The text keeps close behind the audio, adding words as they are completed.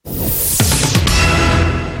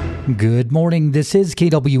Good morning, this is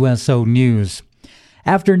KWSO News.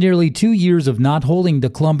 After nearly 2 years of not holding the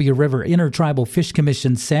Columbia River Intertribal Fish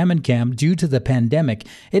Commission Salmon Camp due to the pandemic,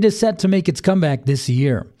 it is set to make its comeback this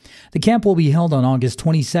year. The camp will be held on August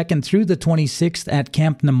 22nd through the 26th at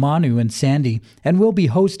Camp Namanu in Sandy and will be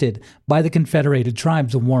hosted by the Confederated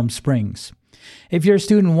Tribes of Warm Springs. If your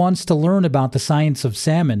student wants to learn about the science of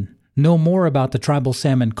salmon, know more about the tribal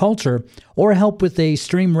salmon culture, or help with a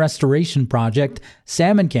stream restoration project,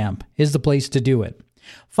 Salmon Camp is the place to do it.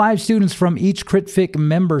 5 students from each CritFic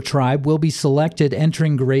member tribe will be selected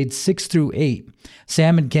entering grades 6 through 8.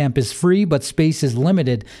 Salmon Camp is free, but space is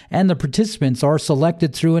limited, and the participants are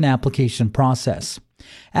selected through an application process.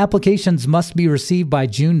 Applications must be received by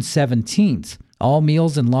June 17th. All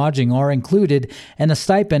meals and lodging are included, and a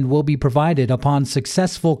stipend will be provided upon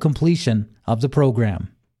successful completion of the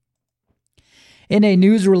program. In a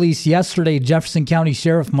news release yesterday, Jefferson County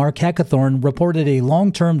Sheriff Mark Heckathorn reported a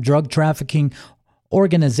long-term drug trafficking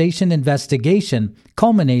organization investigation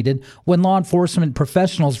culminated when law enforcement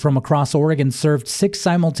professionals from across Oregon served 6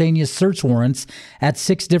 simultaneous search warrants at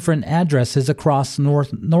 6 different addresses across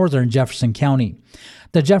northern Jefferson County.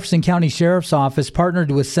 The Jefferson County Sheriff's Office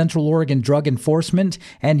partnered with Central Oregon Drug Enforcement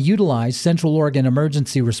and utilized Central Oregon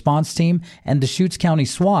Emergency Response Team and Deschutes County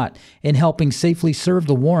SWAT in helping safely serve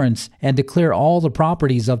the warrants and to clear all the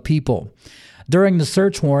properties of people. During the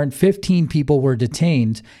search warrant, 15 people were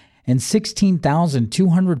detained, and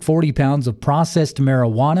 16,240 pounds of processed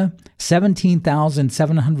marijuana,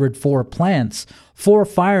 17,704 plants, 4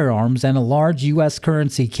 firearms, and a large U.S.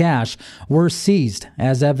 currency cash were seized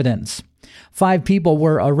as evidence. 5 people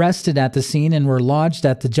were arrested at the scene and were lodged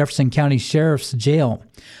at the Jefferson County Sheriff's Jail.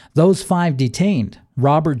 Those 5 detained,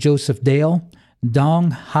 Robert Joseph Dale,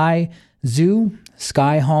 Dong Hai Zhu,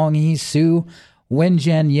 Sky Hong Yi Su, Wen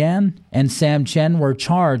Jian Yan, and Sam Chen were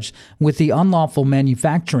charged with the unlawful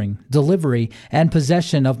manufacturing, delivery, and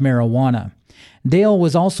possession of marijuana. Dale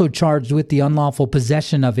was also charged with the unlawful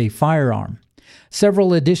possession of a firearm.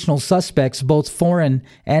 Several additional suspects, both foreign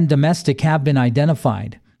and domestic, have been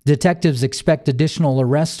identified. Detectives expect additional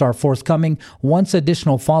arrests are forthcoming once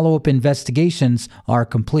additional follow-up investigations are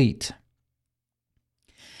complete.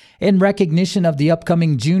 In recognition of the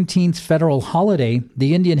upcoming Juneteenth federal holiday,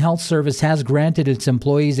 the Indian Health Service has granted its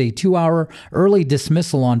employees a 2-hour early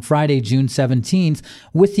dismissal on Friday, June 17th,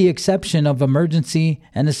 with the exception of emergency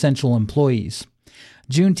and essential employees.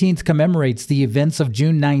 Juneteenth commemorates the events of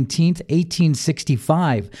June 19,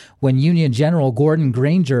 1865, when Union General Gordon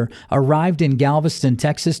Granger arrived in Galveston,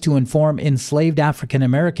 Texas to inform enslaved African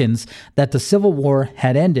Americans that the Civil War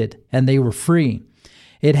had ended and they were free.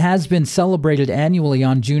 It has been celebrated annually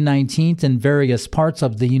on June 19th in various parts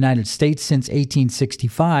of the United States since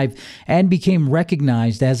 1865 and became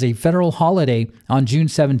recognized as a federal holiday on June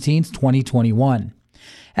 17, 2021.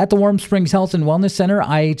 At the Warm Springs Health and Wellness Center,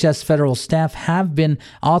 IHS federal staff have been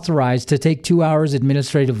authorized to take 2 hours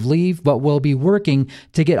administrative leave, but will be working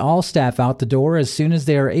to get all staff out the door as soon as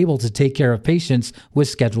they are able to take care of patients with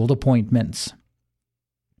scheduled appointments.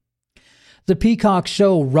 The Peacock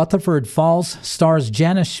show Rutherford Falls stars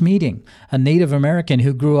Janice Schmieding, a Native American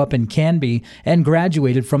who grew up in Canby and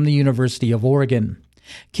graduated from the University of Oregon.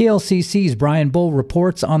 KLCC's Brian Bull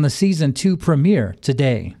reports on the Season 2 premiere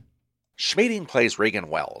today. Schmieding plays Regan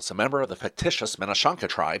Wells, a member of the fictitious Minneshanka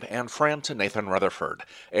tribe and friend to Nathan Rutherford,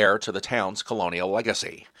 heir to the town's colonial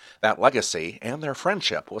legacy. That legacy and their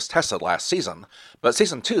friendship was tested last season, but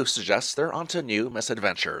Season 2 suggests they're onto new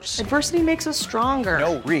misadventures. Adversity makes us stronger.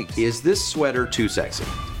 No, Reek, is this sweater too sexy?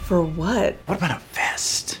 For what? What about a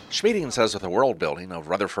vest? Schmieding says with the world building of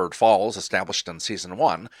Rutherford Falls established in Season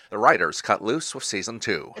 1, the writers cut loose with Season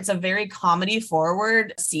 2. It's a very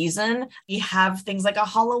comedy-forward season. We have things like a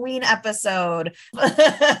Halloween episode.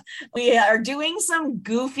 We are doing some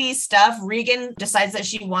goofy stuff. Regan decides that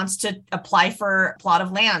she wants to apply for a plot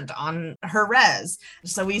of land on her res.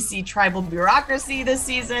 So we see tribal bureaucracy this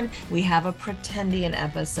season. We have a Pretendian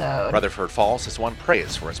episode. Rutherford Falls has won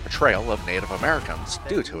praise for its portrayal of Native Americans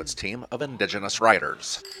due to its team of indigenous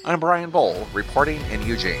writers. I'm Brian Bull, reporting in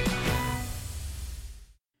Eugene.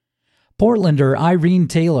 Portlander Irene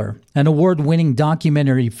Taylor, an award-winning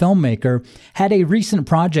documentary filmmaker, had a recent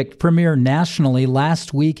project premiere nationally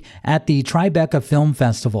last week at the Tribeca Film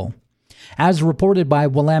Festival. As reported by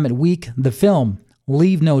Willamette Week, the film,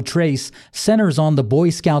 Leave No Trace, centers on the Boy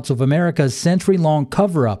Scouts of America's century-long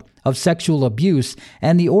cover-up of sexual abuse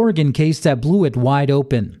and the Oregon case that blew it wide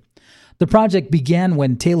open. The project began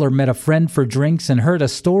when Taylor met a friend for drinks and heard a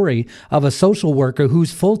story of a social worker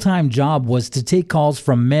whose full-time job was to take calls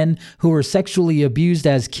from men who were sexually abused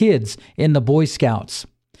as kids in the Boy Scouts.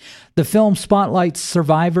 The film spotlights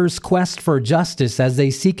survivors' quest for justice as they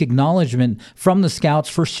seek acknowledgement from the Scouts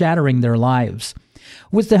for shattering their lives.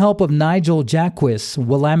 With the help of Nigel Jacquis,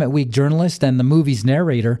 Willamette Week journalist and the movie's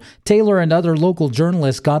narrator, Taylor and other local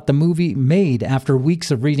journalists got the movie made after weeks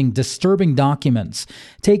of reading disturbing documents,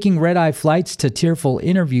 taking red-eye flights to tearful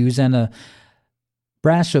interviews, and a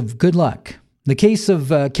brash of good luck. The case of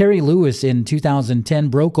Carrie Lewis in 2010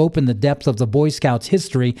 broke open the depth of the Boy Scouts'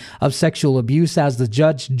 history of sexual abuse as the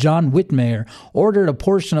judge, John Whitmire, ordered a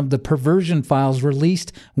portion of the perversion files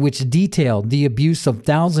released, which detailed the abuse of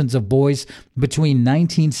thousands of boys between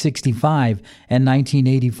 1965 and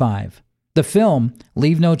 1985. The film,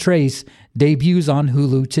 Leave No Trace, debuts on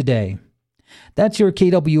Hulu today. That's your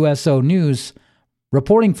KWSO News.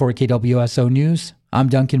 Reporting for KWSO News, I'm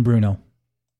Duncan Bruno.